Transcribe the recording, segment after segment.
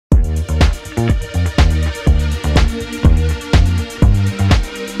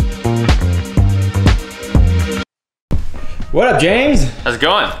What up, James? How's it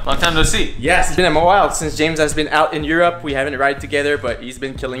going? Long time no see. Yes, it's been a while since James has been out in Europe. We haven't ridden together, but he's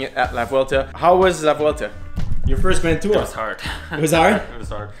been killing it at La Vuelta. How was La Vuelta? Your first Grand Tour? It was hard. It was hard? It was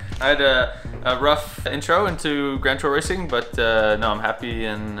hard. I had a rough intro into Grand Tour racing, but no, I'm happy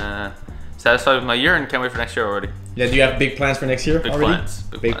and satisfied with my year and can't wait for next year already. Yeah, do you have big plans for next year Big already? plans.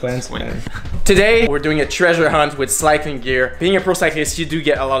 Big plans. Today, we're doing a treasure hunt with cycling gear. Being a pro cyclist, you do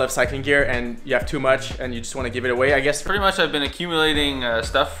get a lot of cycling gear and you have too much and you just want to give it away, I guess. Pretty much I've been accumulating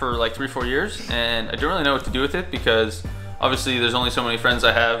stuff for like 3-4 years and I don't really know what to do with it because obviously there's only so many friends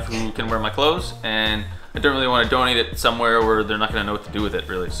I have who can wear my clothes and I don't really want to donate it somewhere where they're not going to know what to do with it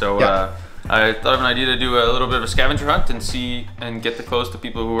really. So yeah. I thought of an idea to do a little bit of a scavenger hunt and get the clothes to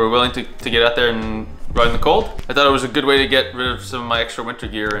people who are willing to get out there and ride in the cold. I thought it was a good way to get rid of some of my extra winter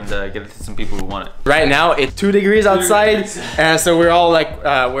gear and get it to some people who want it. Right now it's 2 degrees outside, and so we're all like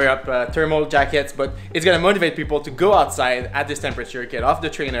wear up thermal jackets, but it's gonna motivate people to go outside at this temperature, get off the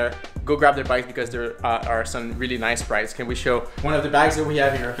trainer, go grab their bikes because there are some really nice rides. Can we show one of the bags that we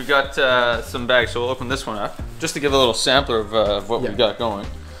have here? We got some bags, so we'll open this one up just to give a little sampler of what we've got going.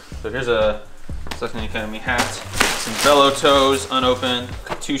 So here's a Cycling Academy hat, some Velo toes, unopened,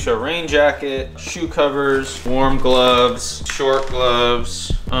 Katusha rain jacket, shoe covers, warm gloves, short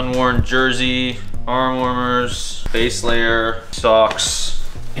gloves, unworn jersey, arm warmers, base layer, socks.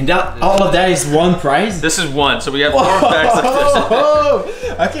 And that, all of that is one prize? This is one, so we have 4 bags like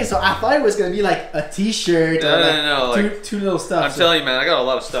this. Okay, so I thought it was gonna be like a t-shirt or no, like two little stuff. I'm telling you, man, I got a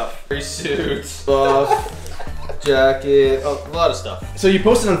lot of stuff. Free suits, buff, jacket, a lot of stuff. So you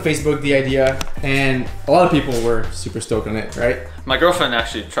posted on Facebook the idea and a lot of people were super stoked on it, right? My girlfriend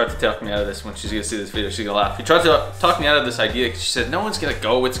actually tried to talk me out of this. When she's gonna see this video, she's gonna laugh. She tried to talk me out of this idea because she said, no one's gonna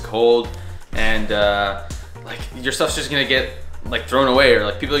go, it's cold, and like your stuff's just gonna get like thrown away or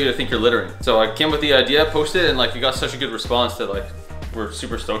like people are gonna think you're littering. So I came with the idea, posted it, and like we got such a good response that like we're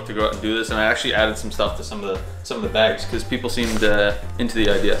super stoked to go out and do this, and I actually added some stuff to some of the bags because people seemed into the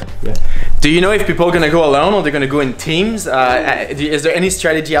idea. Yeah. Do you know if people are gonna go alone or they're gonna go in teams? Is there any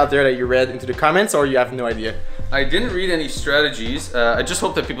strategy out there that you read into the comments, or you have no idea? I didn't read any strategies. I just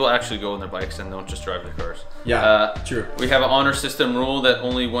hope that people actually go on their bikes and don't just drive their cars. Yeah, true. We have an honor system rule that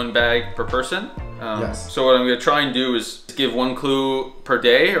only 1 bag per person. Yes. So what I'm gonna try and do is give 1 clue per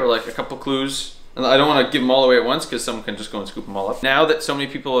day or like a couple clues. And I don't want to give them all away at once because someone can just go and scoop them all up. Now that so many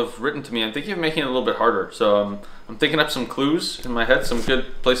people have written to me, I'm thinking of making it a little bit harder. So I'm thinking up some clues in my head, some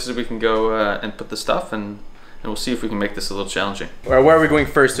good places that we can go and put the stuff, and we'll see if we can make this a little challenging. Where are we going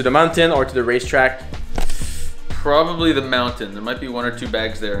first, to the mountain or to the racetrack? Probably the mountain. There might be 1 or 2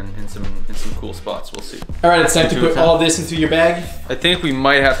 bags there in some cool spots. We'll see. All right, it's time to put all this into your bag. I think we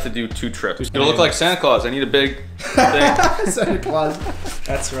might have to do 2 trips. It'll look like Santa Claus. I need a big thing. Santa Claus.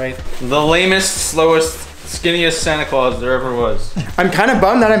 That's right. The lamest, slowest, skinniest Santa Claus there ever was. I'm kind of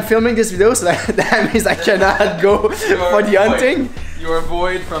bummed that I'm filming this video, so that means I cannot go for the hunting. You are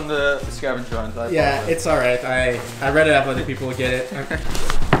void from the scavenger hunt. Yeah, it's all right. I read it up, other people will get it.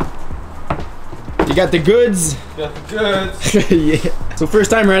 You got the goods. Got the goods. Yeah. So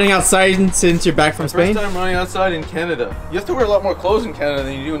first time running outside since you're back from Spain? First time running outside in Canada. You have to wear a lot more clothes in Canada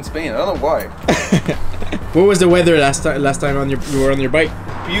than you do in Spain. I don't know why. What was the weather last time you were on your bike?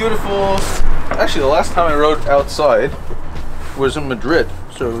 Beautiful. Actually, the last time I rode outside was in Madrid.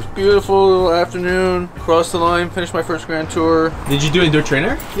 So it was beautiful afternoon. Crossed the line, finished my first Grand Tour. Did you do indoor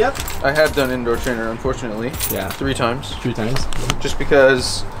trainer? Yep. I have done indoor trainer, unfortunately. Yeah. 3 times. 3 times. Just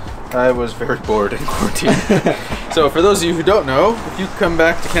because I was very bored in quarantine. So for those of you who don't know, if you come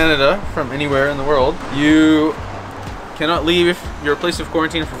back to Canada from anywhere in the world, you cannot leave your place of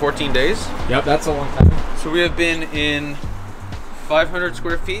quarantine for 14 days. Yep, that's a long time. So we have been in 500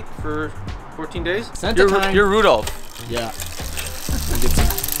 square feet for 14 days. You're Rudolph. Yeah.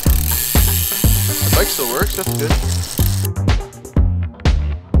 The bike still works, that's good.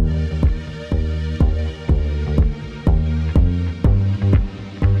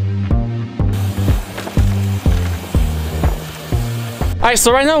 Alright,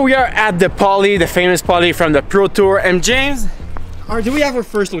 so right now we are at the Poly, the famous Poly from the Pro Tour. And James, or do we have our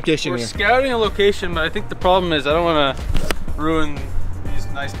first location here? We're scouting a location, but I think the problem is I don't want to ruin these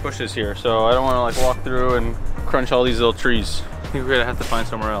nice bushes here. So I don't want to like walk through and crunch all these little trees. I think we're gonna have to find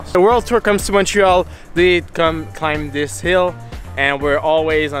somewhere else. The World Tour comes to Montreal, they come climb this hill, and we're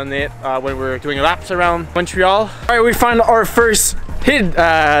always on it when we're doing laps around Montreal. Alright, we found our first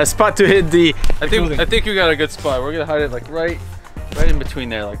spot to hit the... I think we got a good spot. We're gonna hide it like right in between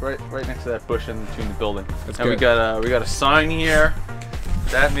there, like right next to that bush in between the building. That's good. We got a sign here.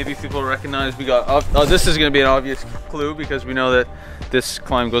 that maybe people recognize. We got, oh, this is gonna be an obvious clue because we know that this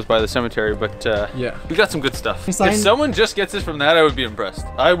climb goes by the cemetery, but yeah, we got some good stuff. If someone just gets this from that, I would be impressed.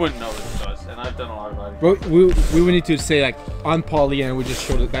 I wouldn't know what it does, and I've done a lot of riding. We would need to say like on Poly, and we just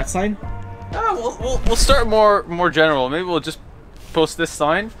show that sign. We'll start more general. Maybe we'll just post this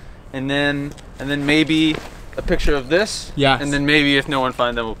sign, and then maybe a picture of this. Yeah. And then maybe if no one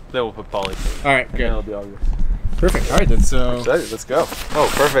finds them, we'll put Poly. All right, good. It'll be obvious. Perfect. All right, that's excited. Let's go. Oh,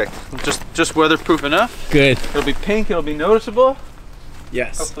 perfect. Just weatherproof enough. Good. It'll be pink. It'll be noticeable.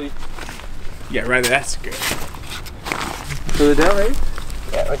 Yes. Hopefully. Yeah, right. That's good. Further down, right?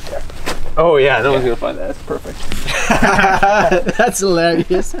 Yeah, right there. Oh yeah, no one's gonna find that. That's perfect. That's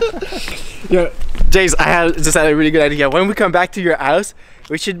hilarious. Yeah, James, I just had a really good idea. When we come back to your house,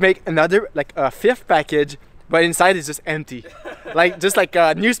 we should make another, like a 5th package, but inside is just empty, like just like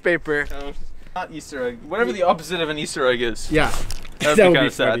a newspaper. Not Easter egg. Whatever the opposite of an Easter egg is. Yeah. That would be kind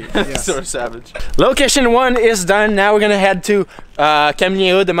of sad. Yes. Sort of savage. Location 1 is done. Now we're gonna head to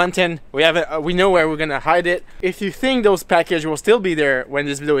Camino, the mountain. We know where we're gonna hide it. If you think those packages will still be there when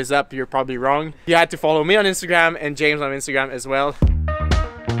this video is up, you're probably wrong. You had to follow me on Instagram and James on Instagram as well.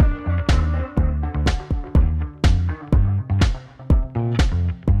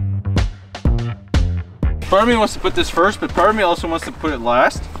 Part of me wants to put this first, but part of me also wants to put it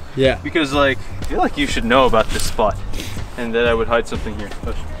last. Yeah. Because like, I feel like you should know about this spot, and that I would hide something here.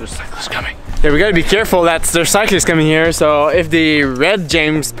 Oh, there's cyclists coming. Yeah, we gotta be careful. There's cyclists coming here. So if they read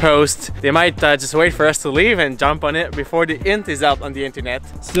James' post, they might just wait for us to leave and jump on it before the hint is out on the internet.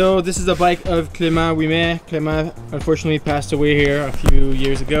 So this is the bike of Clément Ouimet. Clément unfortunately passed away here a few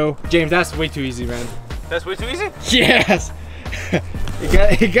years ago. James, that's way too easy, man. That's way too easy? Yes.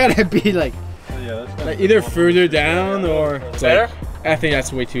 it gotta be like, yeah, that's like either further down or better. Like, I think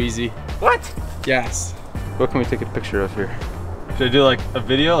that's way too easy. What? Yes. What can we take a picture of here? Should I do like a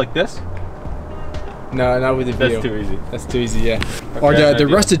video like this? No, not with the video. That's too easy. That's too easy, yeah. Okay, or the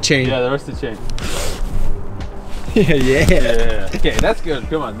rusted chain. Yeah, the rusted chain. yeah. Okay, that's good.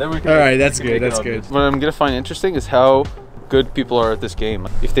 Come on, then we can. All right, that's good. That's good. What I'm gonna find interesting is how good people are at this game.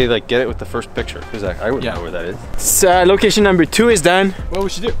 If they like get it with the first picture, because I wouldn't know where that is. So location number 2 is done. What we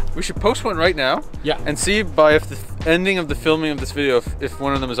should do? We should post one right now. Yeah. And see by if the ending of the filming of this video if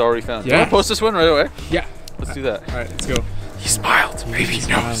one of them is already found. Yeah. You wanna post this one right away? Yeah. Let's do that. All right, let's go. He smiled. Maybe he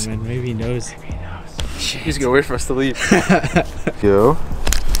knows. Man, maybe he knows. Maybe he knows. He's gonna wait for us to leave. Yo.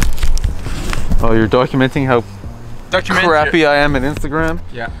 Oh, you're documenting how crappy I am at Instagram?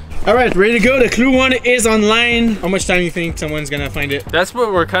 Yeah. All right, ready to go. The clue 1 is online. How much time do you think someone's gonna find it? That's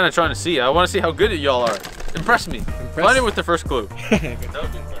what we're kind of trying to see. I want to see how good y'all are. Impress me. Find it with the first clue.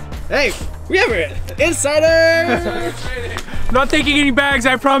 Hey, we have it. Insider! Not taking any bags,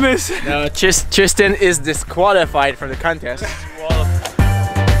 I promise. No, Tristan is disqualified from the contest.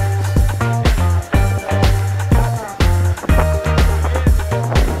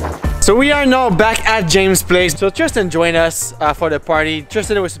 So we are now back at James' place. So Tristan joined us for the party.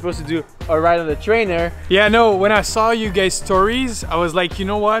 Tristan was supposed to do a ride on the trainer. Yeah, no, when I saw you guys' stories, I was like, you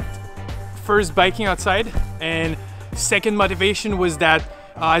know what? First, biking outside, and second motivation was that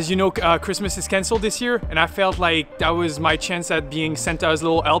as you know, Christmas is cancelled this year, and I felt like that was my chance at being Santa's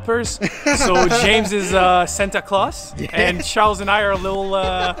little helpers. So James is Santa Claus, and Charles and I are little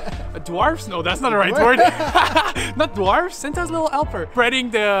dwarfs. No, that's not the right word. Not dwarfs. Santa's little helper, spreading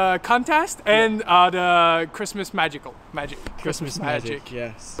the contest and the Christmas magic. Christmas magic.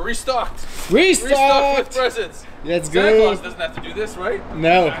 Yes. Restocked. Restocked with presents. Let's Santa go. Claus doesn't have to do this, right?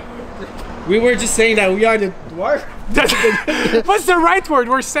 No. We were just saying that we are the dwarf. What's the right word?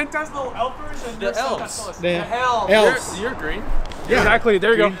 We're Santa's little helpers and the elves. The elves. You're green. Yeah. Exactly.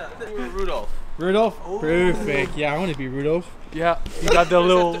 There you go. You're Rudolph. Rudolph? Oh. Perfect. Yeah, I want to be Rudolph. Yeah. You got the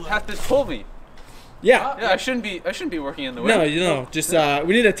little. Have to pull me. Yeah. Yeah. I shouldn't be working in the way. No, you know, just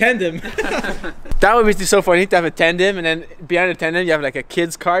we need a tandem. That would be so funny to have a tandem, and then behind the tandem you have like a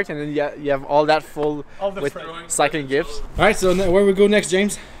kid's cart, and then you have all that full with cycling gifts. All right, so where we go next,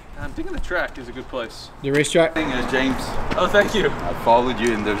 James? I'm thinking the track is a good place. The racetrack? James. Oh, thank you. I followed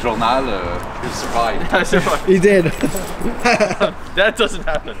you in the journal. You survived. I survived. He did. That doesn't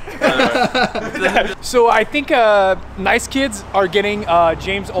happen. So I think nice kids are getting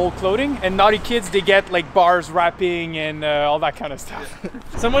James' old clothing, and naughty kids, they get like bars, wrapping, and all that kind of stuff.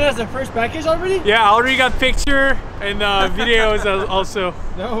 Someone has the first package already? Yeah, I already got picture and videos also.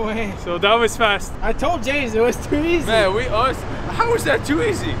 No way. So that was fast. I told James it was too easy. Man, how is that too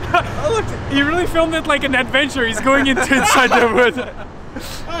easy? He really filmed it like an adventure. He's going inside the woods.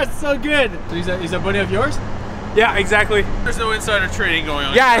 Oh, it's so good. So he's a buddy of yours? Yeah, exactly. There's no insider trading going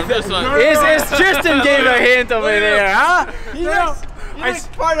on. Yeah, Tristan gave a hint over there, huh? You know, It's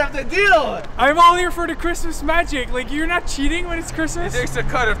part of the deal. I'm all here for the Christmas magic. Like, you're not cheating when it's Christmas? It takes a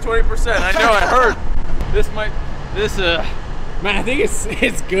cut of 20%. I know, I heard. Man, I think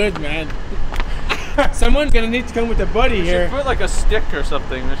it's good, man. Someone's gonna need to come with a buddy here. Put like a stick or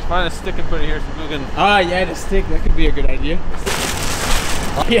something. Just find a stick and put it here so people can. Ah, yeah, the stick. That could be a good idea.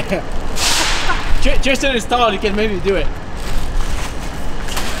 Oh, yeah. Tristan is tall. He can maybe do it.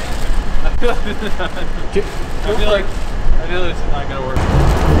 I feel like this is not gonna work.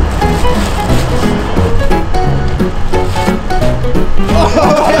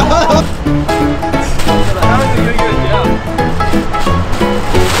 How are you gonna get it down?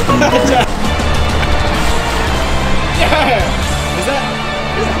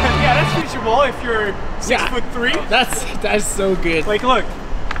 Yeah, that's feasible if you're 6'3". That's so good. Like, look.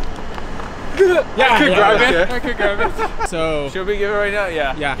 Yeah, I could grab it. Okay. I could grab it. So Should we give it right now?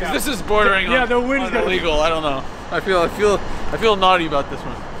 Yeah. Yeah. Because this is bordering on, the wind's on gonna illegal. I don't know. I feel naughty about this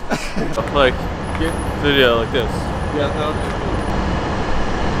one. Like video like this. yeah,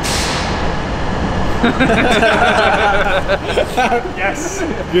 Yes.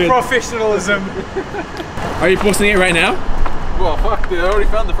 Good. Professionalism. Are you posting it right now? Well, fuck, dude. I already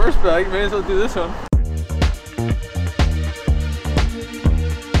found the first bag. May as well do this one.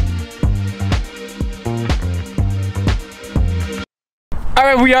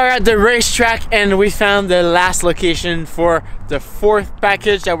 Alright, we are at the racetrack and we found the last location for the 4th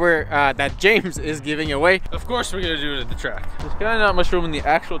package that James is giving away. Of course we're gonna do it at the track. There's kind of not much room in the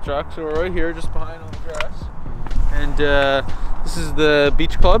actual track, so we're right here just behind on the grass. And this is the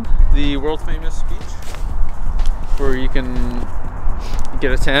beach club, the world famous beach, where you can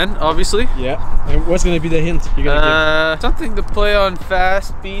get a tan, obviously. Yeah. And what's gonna be the hint you're gonna give? Something to play on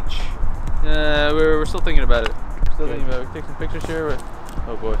fast beach. We're still thinking about it. Still thinking about it. We take some pictures here, but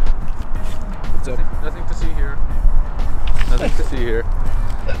oh boy. What's up? Nothing to see here. Nothing to see here.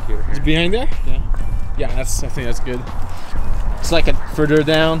 Here. It's behind there? Yeah. Yeah, I think that's good. It's like a further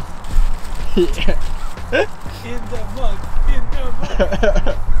down. Yeah. In the mud. In the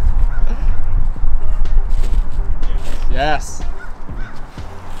mud. Yes.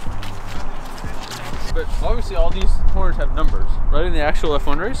 But obviously all these corners have numbers, right? In the actual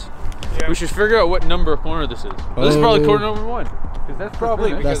F1 race. Yeah. We should figure out what number corner this is. Well, this is probably corner number 1. Because that's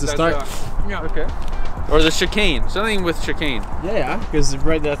probably That's the start. Yeah. okay. Or the chicane. Something with chicane. Yeah, because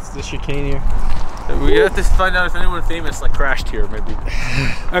right, that's the chicane here. We have to find out if anyone famous like crashed here, maybe.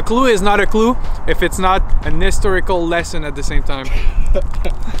 A clue is not a clue if it's not an historical lesson at the same time.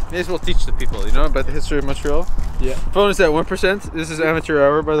 May as well teach the people, you know, about the history of Montreal. Yeah. Phone is at 1%. This is amateur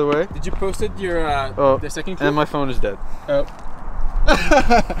hour, by the way. Did you post it your the second clip? And my phone is dead. Oh.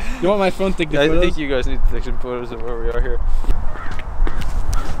 You want my phone to take the I photos? think you guys need to take some photos of where we are here.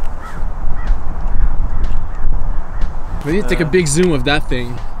 We need to take a big zoom of that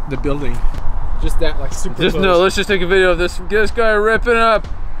thing, the building. Just that, like super close. Let's just take a video of this guy ripping up.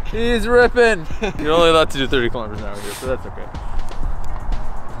 He's ripping. You're only allowed to do 30 kilometers an hour here, so that's okay.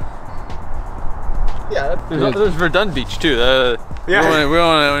 Yeah. There's Verdun Beach too. We don't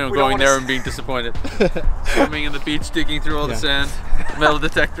want anyone going there and being disappointed. Swimming in the beach, digging through all the sand. Metal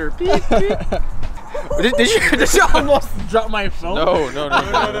detector. Beep, beep. Did you almost drop my phone? No.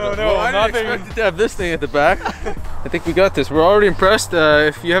 I didn't expect to have this thing at the back. I think we got this. We're already impressed.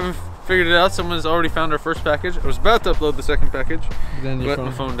 If you haven't figured it out, someone's already found our first package. I was about to upload the second package, but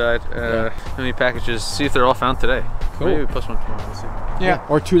my phone died. How many packages? See if they're all found today. Cool. Maybe plus one tomorrow. We'll see. Yeah.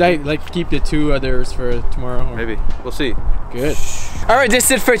 Or too late. Like keep the 2 others for tomorrow. Or... Maybe. We'll see. Good. All right,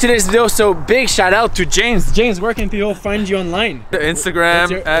 that's it for today's video. So big shout out to James. James, where can people find you online?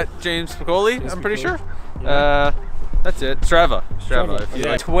 Instagram at James Piccoli. I'm pretty sure. Yeah. That's it. Strava. If you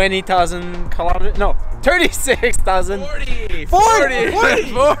like. 20,000 kilometers. No, 36,000. 40.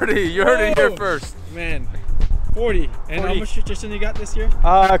 40. You heard it here first. Man, 40. And how much nutrition you got this year?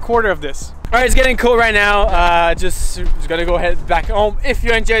 A quarter of this. All right, it's getting cold right now. Just gonna go head back home. If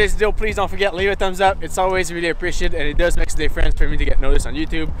you enjoyed this video, please don't forget, leave a thumbs up. It's always really appreciated, and it does make a difference for me to get noticed on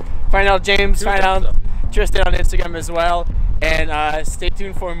YouTube. Find out James, find out Tristan on Instagram as well. And stay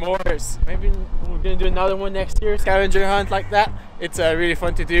tuned for more. Maybe we're gonna do another one next year, scavenger hunt like that. It's really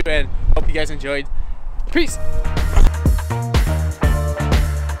fun to do, and hope you guys enjoyed. Peace.